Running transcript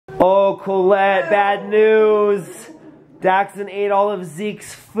Oh, Colette, bad news. Daxon ate all of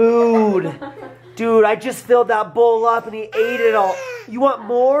Zeke's food. Dude, I just filled that bowl up and he ate it all. You want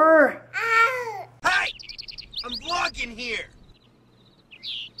more? Hey! I'm vlogging here!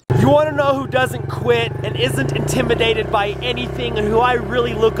 You want to know who doesn't quit and isn't intimidated by anything and who I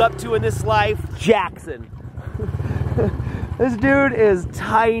really look up to in this life? Jackson. This dude is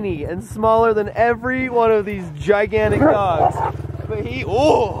tiny and smaller than every one of these gigantic dogs. But he,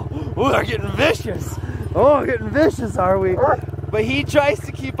 they're getting vicious. Oh, getting vicious, are we? But he tries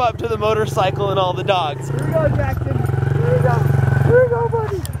to keep up to the motorcycle and all the dogs. Here we go, Jackson. Here we go. Here we go,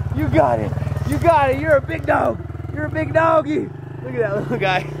 buddy. You got it. You got it. You're a big dog. You're a big doggy. Look at that little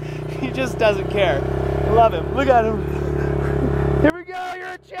guy. He just doesn't care. I love him. Look at him. Here we go.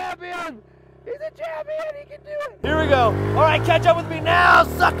 You're a champion. He's a champion. He can do it. Here we go. All right, catch up with me now,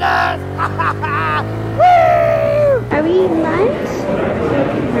 suckers. Woo! Are we eating lunch?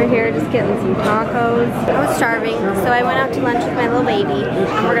 We're here just getting some tacos. I was starving, so I went out to lunch with my little baby,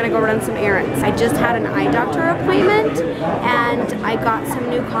 and we're gonna go run some errands. I just had an eye doctor appointment, and I got some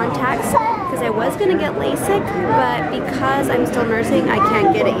new contacts because I was gonna get LASIK, but because I'm still nursing, I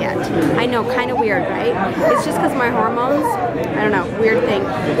can't get it yet. I know, kind of weird, right? It's just because my hormones, I don't know, weird thing.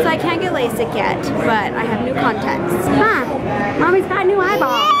 So I can't get LASIK yet, but I have new contacts. Huh, Mommy's got new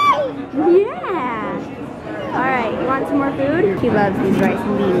eyeballs. Yeah. All right, you want some more food? He loves these rice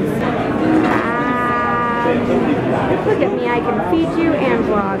and beans. Look at me, I can feed you and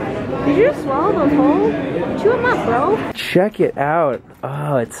vlog. Did you just swallow those whole? Chew them up, bro. Check it out.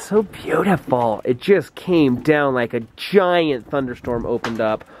 Oh, it's so beautiful. It just came down like a giant thunderstorm opened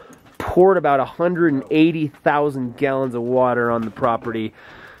up, poured about 180,000 gallons of water on the property,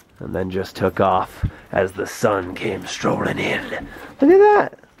 and then just took off as the sun came strolling in. Look at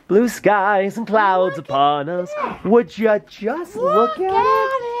that. Blue skies and clouds upon us. Would you just look at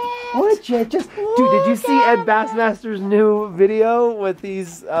it? Would you just? Dude, did you see Ed Bassmaster's new video with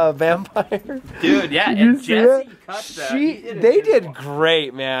these vampires? Dude, yeah, and Jesse cut that. They did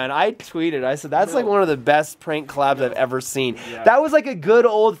great, man. I tweeted, I said, that's like one of the best prank collabs I've ever seen. Yeah. That was like a good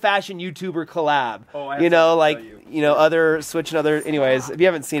old-fashioned YouTuber collab. Oh, you know, like, you know, anyways, if you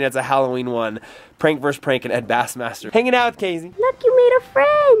haven't seen it, it's a Halloween one. Prank vs. Prank and Ed Bassmaster. Hanging out with Casey. Look, you made a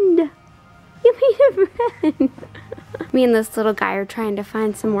friend. You made a friend. Me and this little guy are trying to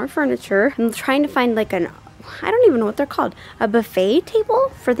find some more furniture. I'm trying to find like I don't even know what they're called. A buffet table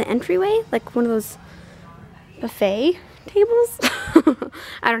for the entryway? Like one of those buffet tables?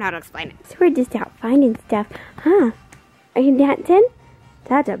 I don't know how to explain it. So we're just out finding stuff. Huh? Are you dancing?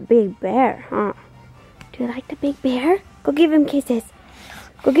 That's a big bear, huh? Do you like the big bear? Go give him kisses.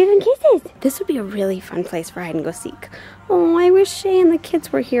 Go give him kisses. This would be a really fun place for hide and go seek. Oh, I wish Shay and the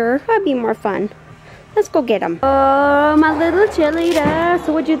kids were here. That'd be more fun. Let's go get them. Oh, my little cheerleader.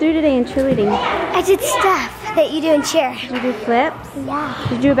 So what'd you do today in cheerleading? I did stuff that you do in cheer. Did you do flips? Yeah.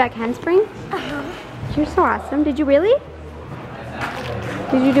 Did you do a back handspring? Uh-huh. You're so awesome. Did you really?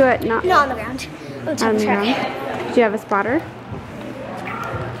 Did you do it not? No, on the ground. Oh, on the truck. Did you have a spotter?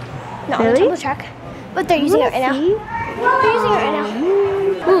 No, really? on the truck. But they're using it right now. They're using it right now.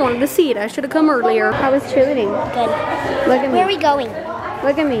 I wanted to see it. I should have come earlier. How was cheerleading? Good. Look at me. Where are we going?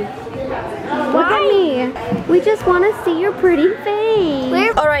 Look at me. Look at me. We just want to see your pretty face.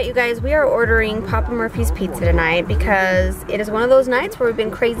 Alright, you guys, we are ordering Papa Murphy's pizza tonight because it is one of those nights where we've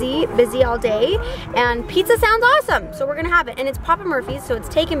been crazy busy all day and pizza sounds awesome. So we're going to have it. And it's Papa Murphy's, so it's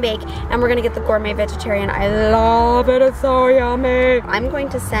take and bake. And we're going to get the gourmet vegetarian. I love it. It's so yummy. I'm going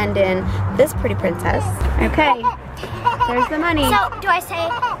to send in this pretty princess. Okay. There's the money. So, do I say,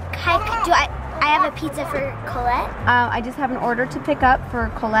 I have a pizza for Colette? I just have an order to pick up for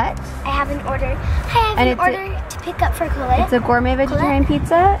Colette. I have an order to pick up for Colette. It's a gourmet vegetarian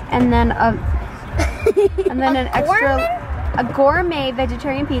pizza, and then an gourmet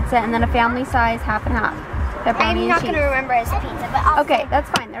vegetarian pizza, and then a family size half and half. I'm not going to remember it's a pizza, but I'll okay, that's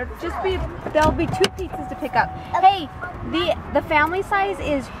fine. There'll be 2 pizzas to pick up. Okay. Hey, the family size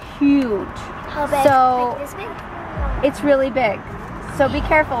is huge. How big? So like this big? It's really big. So be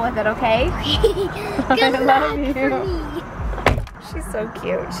careful with it, okay? Good luck for me. She's so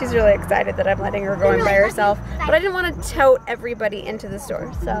cute. She's really excited that I'm letting her go in by herself. But I didn't want to tote everybody into the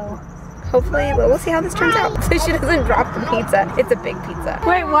store, so hopefully we'll see how this turns out. So she doesn't drop the pizza. It's a big pizza.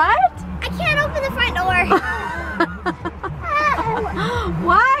 Wait, what? I can't open the front door.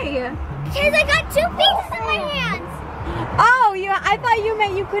 Why? Because I got 2 pizzas in my hands. Oh, I thought you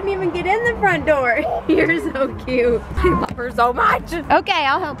meant you couldn't even get in the front door. You're so cute. I love her so much. Okay,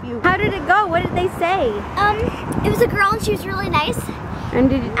 I'll help you. How did it go? What did they say? It was a girl and she was really nice. And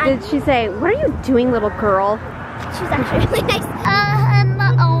did she say, "What are you doing, little girl"? She was actually really nice.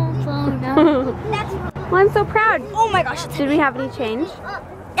 Well, I'm so proud. Oh my gosh. Did we have any change?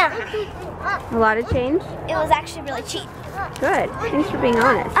 A lot of change? It was actually really cheap. Good. Thanks for being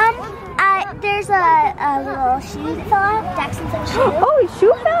honest. There's a little shoe that fell out. Jackson's shoe. Oh, his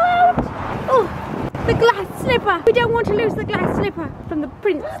shoe fell out? Oh, the glass slipper. We don't want to lose the glass slipper from the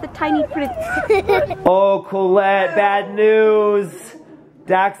prince, the tiny prince. Oh, Colette, bad news.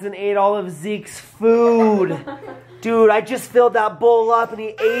 Daxon ate all of Zeke's food. Dude, I just filled that bowl up and he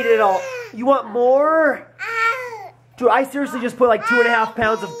ate it all. You want more? Dude, I seriously just put like 2.5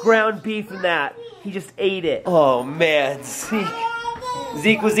 pounds of ground beef in that. He just ate it. Oh man,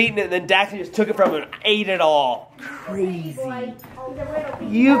 Zeke was eating it and then Daxon just took it from him and ate it all. Crazy.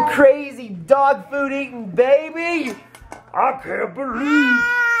 You crazy dog food eating baby. I can't believe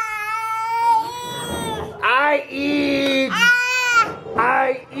I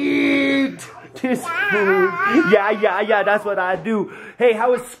eat this food. Yeah, that's what I do. Hey,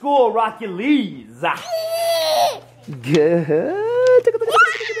 how was school, Rocky Lee's? Good.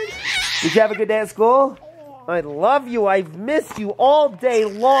 Did you have a good day at school? I love you. I've missed you all day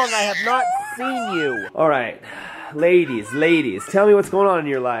long. I have not seen you. All right, ladies, tell me what's going on in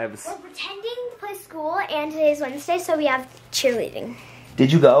your lives. We're pretending to play school, and today's Wednesday, so we have cheerleading.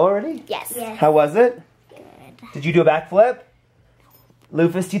 Did you go already? Yes. How was it? Good. Did you do a backflip?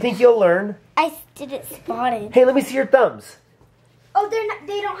 Lufus, do you think you'll learn? I did it spotted. Hey, let me see your thumbs. Oh,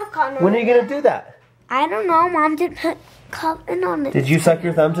 they don't have cotton on. When are you gonna do that? I don't know. Mom didn't put cotton on it. Did you suck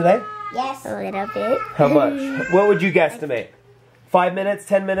your thumb today? Yes. A little bit. How much? What would you guesstimate? 5 minutes,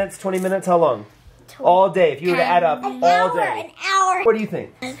 10 minutes, 20 minutes? How long? All day. If you were to add up all day. An hour. What do you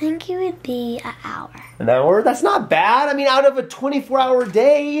think? I think it would be an hour. An hour? That's not bad. I mean, out of a 24-hour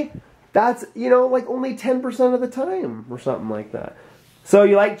day, that's, you know, like only 10% of the time or something like that. So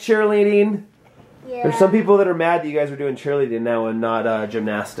you like cheerleading? Yeah. There's some people that are mad that you guys are doing cheerleading now and not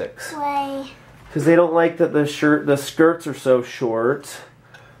gymnastics. Why? Because they don't like that the skirts are so short.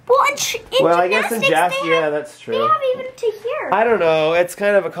 Well, I guess in gymnastics, yeah, that's true. They have even to here. I don't know. It's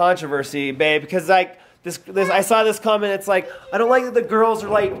kind of a controversy, babe, because like this I saw this comment. It's like, I don't like that the girls are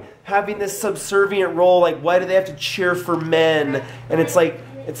like having this subservient role. Like, why do they have to cheer for men? And it's like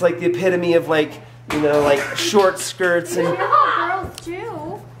the epitome of like, you know, like short skirts and. Girls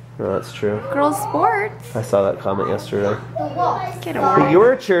too. No, that's true. Girls sports. I saw that comment yesterday. Get over it. You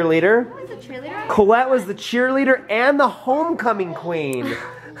were a cheerleader. I was a cheerleader. Colette was the cheerleader and the homecoming queen.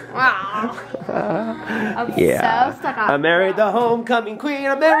 Wow. Yeah. So stuck on. I married the homecoming queen.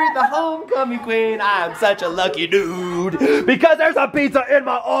 I married the homecoming queen. I'm such a lucky dude because there's a pizza in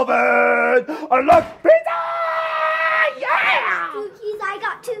my oven. I love pizza. Yeah. 2 keys. I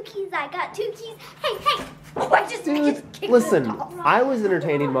got 2 keys. I got 2 keys. Hey. Oh, I just kicked Listen, the dog. I was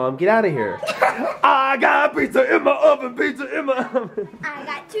entertaining, Mom. Get out of here. I got pizza in my oven. Pizza in my oven. I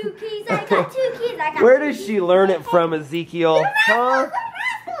got 2 keys. I got 2 keys. I got. Where 2 does keys. she learn it from, Ezekiel? Huh?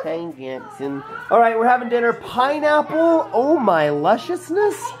 Hey, Jackson. All right, we're having dinner. Pineapple. Oh, my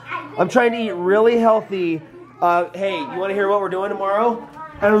lusciousness. I'm trying to eat really healthy. Hey, you want to hear what we're doing tomorrow?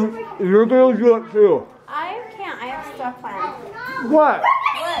 You're going to do it too. I can't. I have stuff planned. What?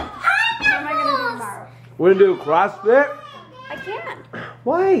 What am I gonna do tomorrow? We're going to do CrossFit? I can't.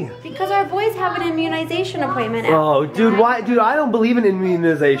 Why? Because our boys have an immunization appointment. Oh, dude, why? Dude, I don't believe in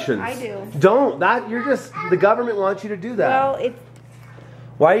immunizations. I do. Don't. You're just, the government wants you to do that. Well, it's.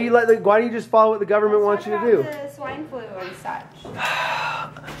 Why do you just follow what the government wants you to do? The swine flu and such.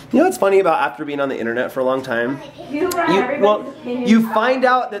 You know what's funny about after being on the internet for a long time? You find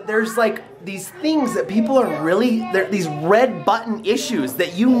out that there's like these things that people are really, these red button issues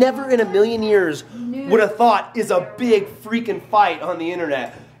that you never in a million years would have thought is a big freaking fight on the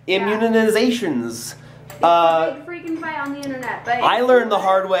internet. Immunizations. Big freaking fight on the internet. But I learned the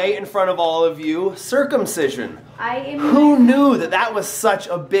hard way in front of all of you. Circumcision. Who knew that was such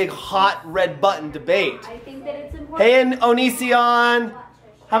a big hot red button debate? I think that it's important. Hey, and Onision.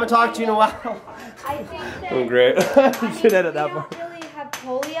 Haven't talked to you in a while. I think that. Oh, great. Should edit that we part. don't really have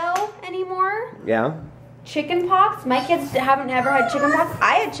polio anymore. Yeah. Chicken pox. My kids haven't ever had chicken pox.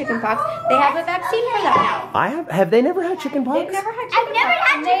 I had chicken pox. They have a vaccine for that now. Have they never had chicken pox? They've never had chicken I've never pox.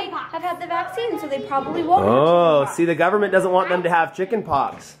 had And chicken they pox. have had the vaccine, so they probably won't. Oh, have chicken see, the government doesn't want them to have chicken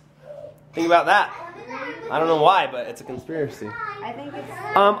pox. Think about that. I don't know why, but it's a conspiracy. I think it's.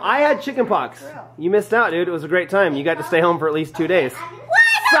 I had chicken pox. You missed out, dude. It was a great time. You got to stay home for at least 2 days.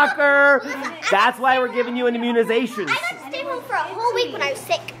 Sucker! That's why we're giving you an immunization. I got to stay home for a whole week when I was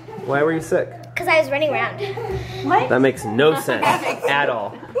sick. Why were you sick? Because I was running around. What? That makes no sense at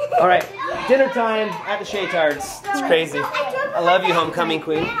all. All right, dinner time at the SHAYTARDS. It's crazy. I love you, homecoming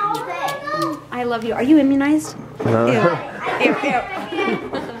queen. I love you. Are you immunized? Ew.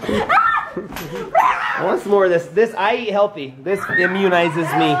 Ew. I want some more of this. I eat healthy. This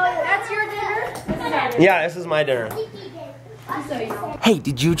immunizes me. That's your dinner? Yeah, this is my dinner. Hey,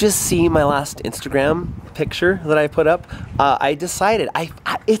 did you just see my last Instagram picture that I put up? I decided,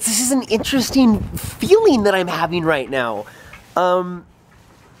 this is an interesting feeling that I'm having right now.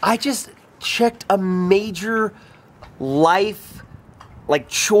 I just checked a major life, like,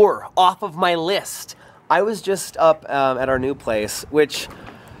 chore off of my list. I was just up at our new place, which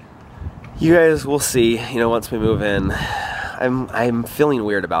you guys will see, you know, once we move in. I'm feeling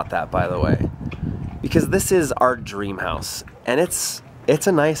weird about that, by the way, because this is our dream house, and it's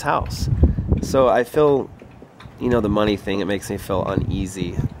a nice house. So I feel, you know, the money thing, it makes me feel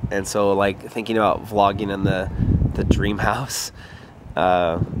uneasy, and so like thinking about vlogging in the dream house.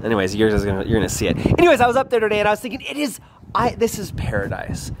 Anyways, you're gonna see it. Anyways, I was up there today, and I was thinking, this is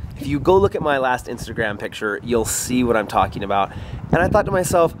paradise. If you go look at my last Instagram picture, you'll see what I'm talking about. And I thought to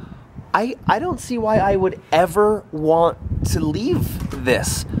myself, I don't see why I would ever want to leave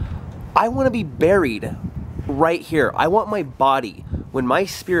this. I want to be buried right here. I want my body, when my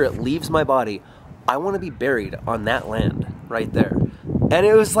spirit leaves my body, I want to be buried on that land right there. And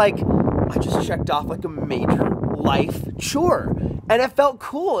it was like, I just checked off like a major life chore. And it felt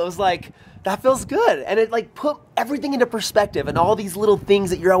cool. It was like, that feels good. And it like put everything into perspective, and all these little things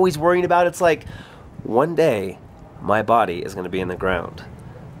that you're always worrying about. It's like, one day my body is going to be in the ground.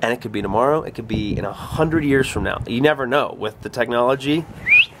 And it could be tomorrow. It could be in 100 years from now. You never know with the technology.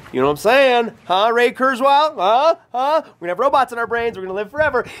 You know what I'm saying? Huh, Ray Kurzweil? Huh? We're gonna have robots in our brains. We're gonna live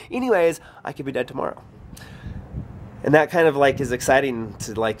forever. Anyways, I could be dead tomorrow. And that kind of like is exciting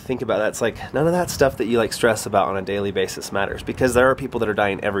to like think about. That's like, none of that stuff that you like stress about on a daily basis matters, because there are people that are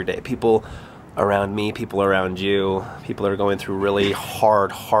dying every day. People around me, people around you, people that are going through really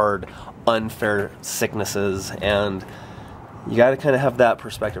hard, unfair sicknesses, and you gotta kind of have that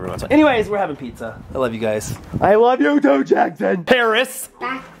perspective around. So anyways, we're having pizza. I love you guys. I love you too, Jackson. Paris.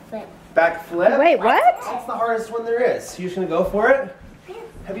 Backflip. Backflip? Wait, what? That's the hardest one there is. You just gonna go for it?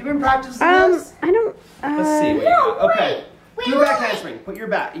 Have you been practicing this? I don't, Let's see what you got. Okay. Do a back handspring. Put your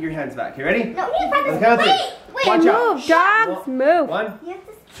hands back. You ready? No, Let's count to three. Watch out. Move, dogs, move. 1,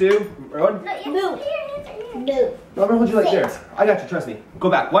 2, 1. Move. No, I'm gonna hold you like this. I got you, trust me. Go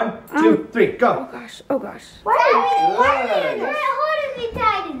back. 1, 2, 3, go. Oh gosh. Why are you holding me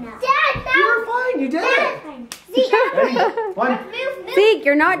tight enough? Dad, no. You're fine, you did it. Zeke, Ready? 1, Zeke,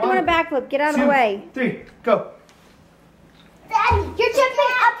 you're not doing a backflip. Get out of the way. 3, go. Daddy, you're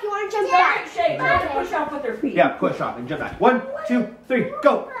jumping up. You want to jump back? Shake. Push off with their feet. Yeah, push off and jump back. 1, 2, 3,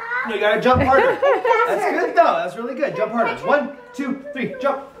 go. No, you gotta jump harder. That's good though. That's really good. Jump harder. 1, 2, 3,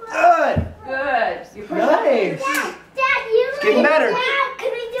 jump. Good. Good. You push Nice. Dad, you. It's getting better. Dad,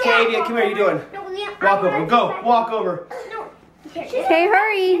 can we do it? Kavia, come here. You doing? No, we have- Walk over. Go. Walk over. No. Okay,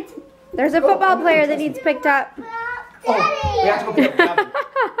 hurry. There's a football player that needs picked up. Oh, we have to go pick up. Dad!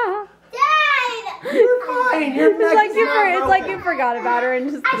 You're fine. Your neck is not It's like broken. you forgot about her and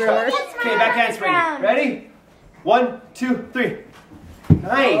just threw her. Okay, back handspring. Ready? 1, 2, 3.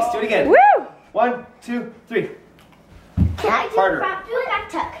 Nice. Do it again. Woo! 1, 2, 3. Can I do Harder. Do a back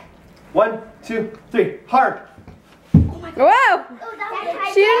tuck. 1, 2, 3. Hard. Whoa! Oh, that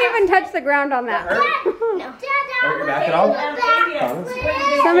was She didn't even touch the ground on that. No. Dad, Hurt your back at all?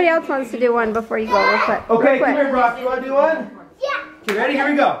 Somebody else wants to do one before you go real quick. Okay, Real come here, quick. Brock. You want to do one? Yeah. Okay, ready? Here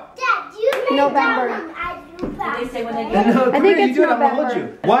we go. Dad, do you November. I do back. They say when they No, do. come think here. it's You do it. I'm going to hold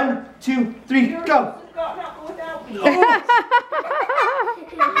November. you. 1, 2, 3, go.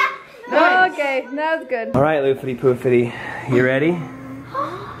 Nice. Okay, that was good. All right, Loofity Poofity. You ready?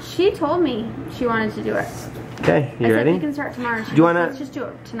 She told me she wanted to do it. Okay, I you said ready? we can start tomorrow. She Do you wanna- Let's just do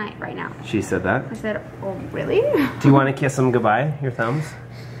it tonight, right now. She said that. I said, oh, really? Do you want to kiss them goodbye? Your thumbs?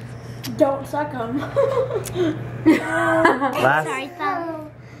 Don't suck them. Last. Sorry,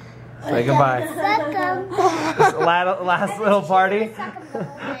 phone. Say goodbye. Suck 'em. Last little party.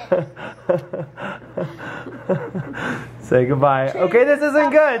 Say goodbye. Okay, this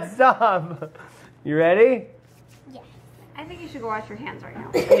isn't good. Stop. You ready? I think you should go wash your hands right now.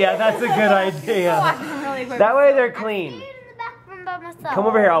 Yeah, that's a good idea. Really quick. That way they're clean. In the bathroom by myself. Come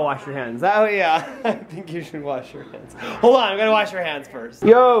over here, I'll wash your hands. Oh yeah, I think you should wash your hands. Hold on, I'm gonna wash your hands first.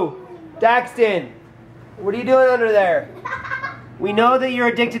 Yo, Daxton, what are you doing under there? We know that you're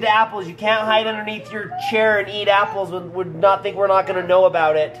addicted to apples. You can't hide underneath your chair and eat apples. Would not think we're not gonna know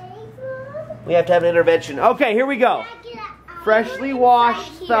about it. We have to have an intervention. Okay, here we go. Freshly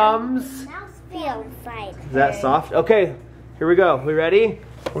washed thumbs. Feel inside. Is that soft? Okay, here we go. We ready?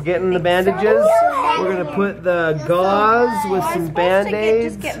 We're getting the bandages. We're gonna put the gauze with some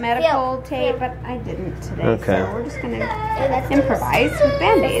band-aids. Just get medical tape, but I didn't today. Okay. So we're just gonna improvise with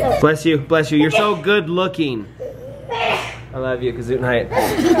band-aids. Bless you, bless you. You're so good looking. I love you, Kazoot Height.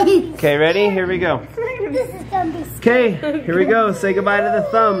 Okay, ready? Here we go. Okay, here we go. Say goodbye to the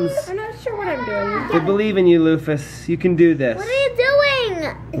thumbs. I'm not sure what I'm doing. We believe in you, Lufus. You can do this. What are you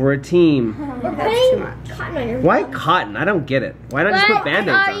doing? We're a team. We're That's too much. cotton on your Why cotton? I don't get it. Why not just put band-aids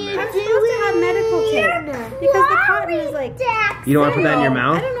on there? I'm supposed to have medical tape because the cotton is like. You don't want to put that in your I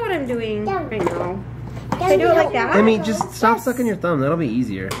mouth? don't know what I'm doing. I know. Can I do it like that? I mean, just stop sucking your thumb. That'll be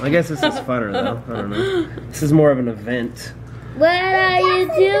easier. I guess this is funner, though. I don't know. This is more of an event. What are you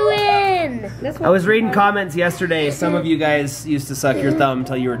doing? I was reading comments yesterday. Some of you guys used to suck your thumb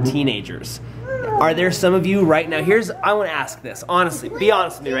until you were teenagers. Are there some of you right now? I want to ask this, honestly. Be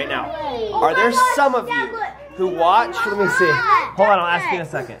honest with me right now. Are there some of you who watch? Let me see. Hold on, I'll ask you in a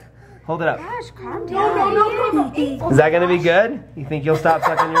second. Hold it up. Gosh, calm down. No. Is that going to be good? You think you'll stop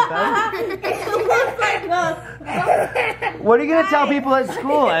sucking your thumb? What are you going to tell people at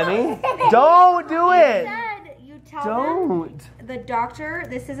school, Emmy? Don't do it. You tell Don't. the doctor,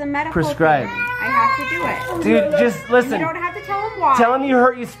 this is a medical Prescribe. thing. I have to do it. Dude, just listen. You don't have to tell him why. Tell him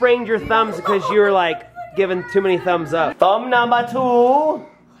you sprained your thumbs because you were like giving too many thumbs up. Thumb number 2.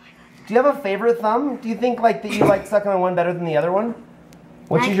 Do you have a favorite thumb? Do you think like that you like sucking on one better than the other one?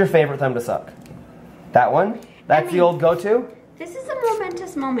 Which is your favorite thumb to suck? That one? That's the old go-to? This is a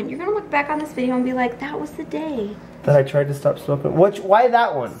momentous moment. You're gonna look back on this video and be like, that was the day. That I tried to stop smoking. Why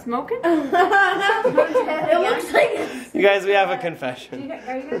that one? Smoking? It looks like You guys, we have a confession.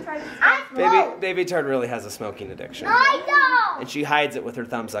 Are you gonna try to stop Baby Tard really has a smoking addiction. I don't. And she hides it with her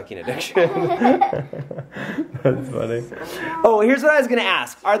thumb sucking addiction. That's funny. Oh, here's what I was gonna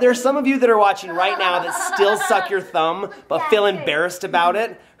ask. Are there some of you that are watching right now that still suck your thumb but feel embarrassed about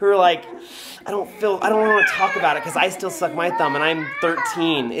it? Who are like, I don't want to talk about it because I still suck my thumb and I'm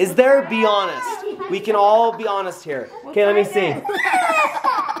 13. Is there? Be honest. We can all be honest here. Okay, let me see.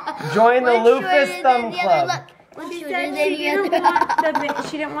 Join the Lufus Thumb Club. She said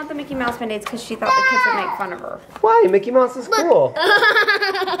she didn't want the Mickey Mouse band-aids because she thought the kids would make fun of her. Why? Mickey Mouse is cool.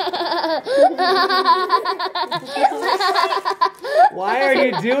 Why are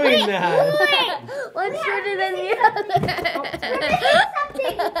you doing that? One shorter than the other.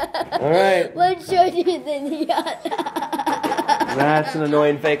 All right. One shorter than the other. That's an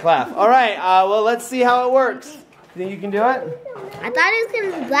annoying fake laugh. All right, well, let's see how it works. Think you can do it? I thought it was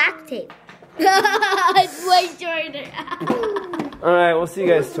going to be black tape. It's way shorter. All right, we'll see you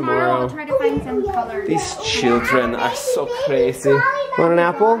guys I'll tomorrow. try to find some color. These children are so crazy. Want an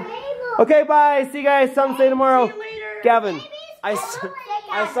apple? Okay, bye. See you guys. Some say tomorrow. See you later. Gavin, I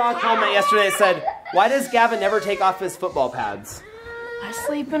saw a comment yesterday that said, why does Gavin never take off his football pads? I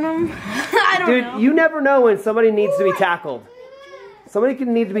sleep in them. I don't know. Dude, you never know when somebody needs to be tackled. Somebody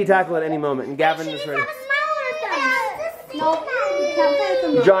can need to be tackled at any moment, and Gavin is ready.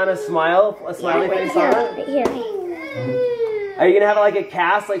 Drawing a smiley face on it? Here. Are you gonna have like a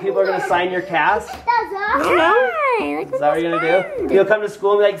cast? Like people are gonna sign your cast? Is that what you're gonna do? You'll come to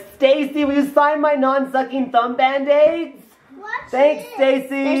school and be like, Stacy, will you sign my non-sucking thumb band-aids? Thanks, Stacy.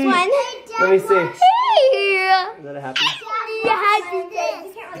 There's one. Let me see. Here. Is that a happy? Yeah.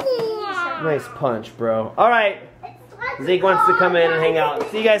 Nice punch, bro. All right. Zeke wants to come in and hang out.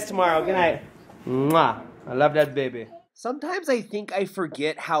 See you guys tomorrow. Good night. Mwah. I love that baby. Sometimes I think I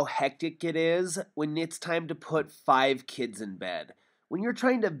forget how hectic it is when it's time to put 5 kids in bed. When you're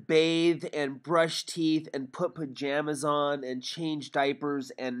trying to bathe and brush teeth and put pajamas on and change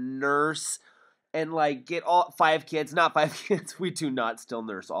diapers and nurse and like get all 5 kids, not 5 kids. We do not still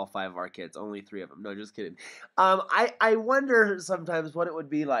nurse all 5 of our kids, only 3 of them. No, just kidding. I wonder sometimes what it would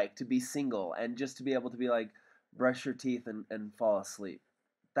be like to be single and just to be able to be like, brush your teeth and fall asleep.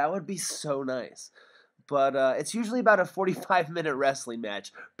 That would be so nice. But it's usually about a 45-minute wrestling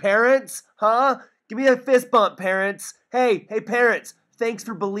match. Parents, huh? Give me a fist bump, parents. Hey, parents, thanks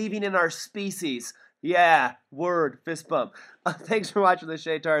for believing in our species. Yeah, word, fist bump. Thanks for watching the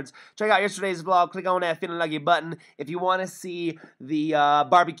SHAYTARDS. Check out yesterday's vlog. Click on that Feeling Lucky button if you want to see the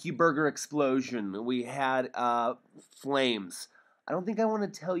barbecue burger explosion. We had flames. I don't think I want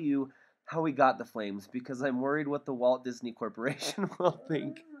to tell you how we got the flames because I'm worried what the Walt Disney Corporation will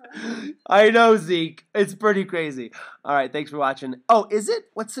think. I know, Zeke. It's pretty crazy. All right, thanks for watching. Oh, is it?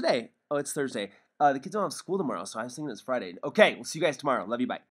 What's today? Oh, it's Thursday. The kids don't have school tomorrow, so I was thinking it's Friday. Okay, we'll see you guys tomorrow. Love you, bye.